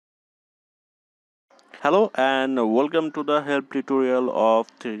Hello and welcome to the help tutorial of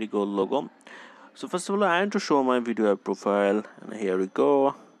 3D Gold logo. So first of all, I want to show my video app profile, and here we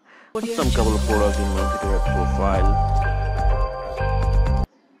go. Put some couple of products in my video app profile.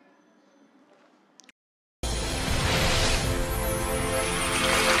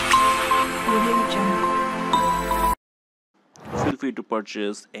 Feel free to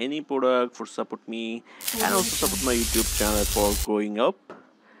purchase any product for support me and also support my YouTube channel for growing up.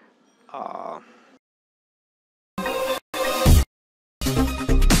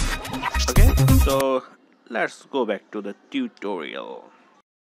 Okay, so let's go back to the tutorial.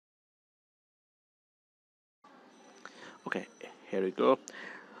 Okay, here we go.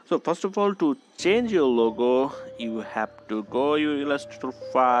 So first of all, to change your logo, you have to go your Illustrator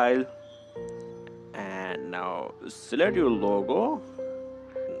file and now select your logo,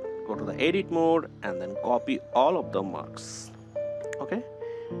 go to the edit mode and then copy all of the marks. Okay,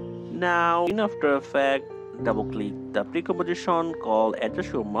 now in After Effects, double click the pre-composition called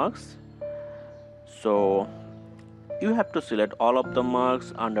adjust your marks. So you have to select all of the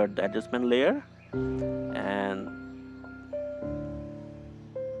marks under the adjustment layer and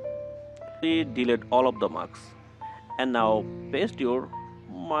delete all of the marks, and now paste your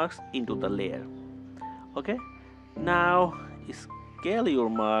marks into the layer. Okay, now scale your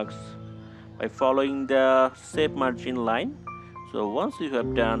marks by following the shape margin line. So once you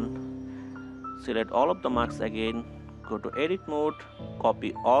have done, select all of the marks again, go to edit mode,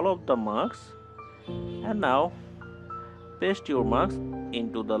 copy all of the marks, and now paste your marks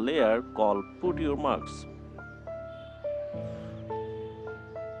into the layer called put your marks.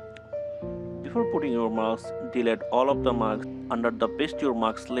 Before putting your marks, delete all of the marks under the paste your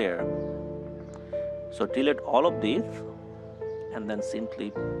marks layer. So delete all of these and then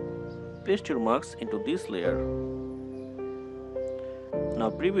simply paste your marks into this layer. Now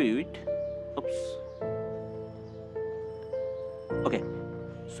preview it. Oops. Okay,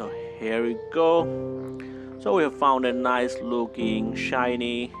 so here we go. So we have found a nice looking,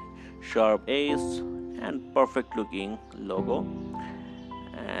 shiny, sharp edge and perfect looking logo,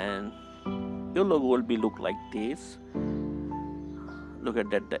 and your logo will be look like this. Look at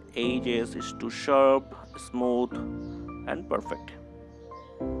that, the edges is too sharp, smooth and perfect.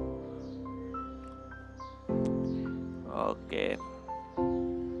 Okay,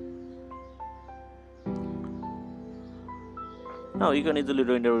 now you can easily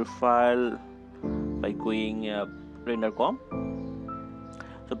render your file by going render comp.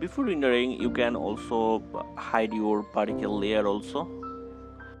 So before rendering, you can also hide your particle layer also.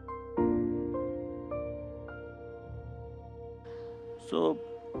 So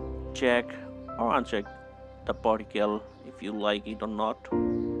check or uncheck the particle if you like it or not.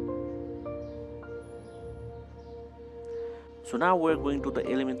 So now we're going to the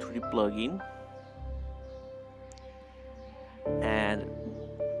Element 3D plugin, and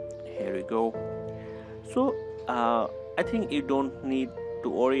here we go. So I think you don't need to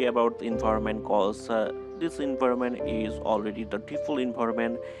worry about the environment, cause this environment is already the default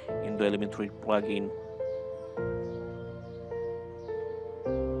environment in the Element 3D plugin.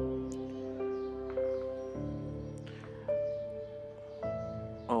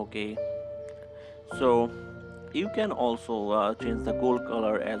 Okay, so you can also change the gold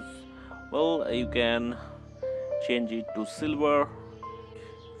color as well. You can change it to silver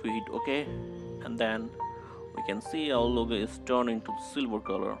if we hit OK, and then we can see our logo is turned into silver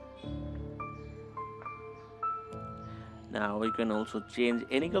color. Now we can also change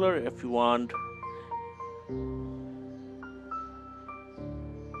any color if you want.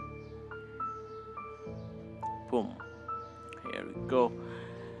 Boom, here we go.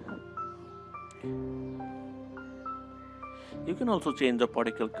 You can also change the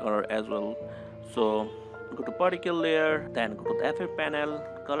particle color as well. So go to particle layer, then go to the FF panel,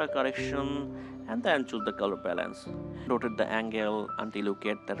 color correction, and then choose the color balance. Rotate the angle until you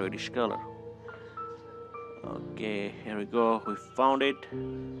get the reddish color. Okay, here we go, we found it,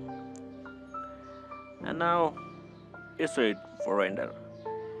 and now it's ready for render.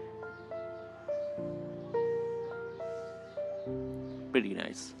 Pretty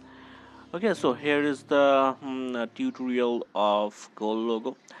nice. Okay, so here is the tutorial of gold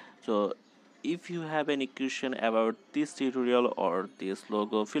logo. So if you have any question about this tutorial or this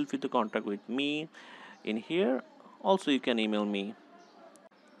logo, feel free to contact with me in here. Also you can email me.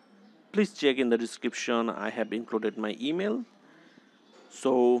 Please check in the description, I have included my email.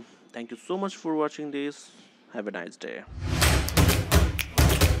 So thank you so much for watching this. Have a nice day.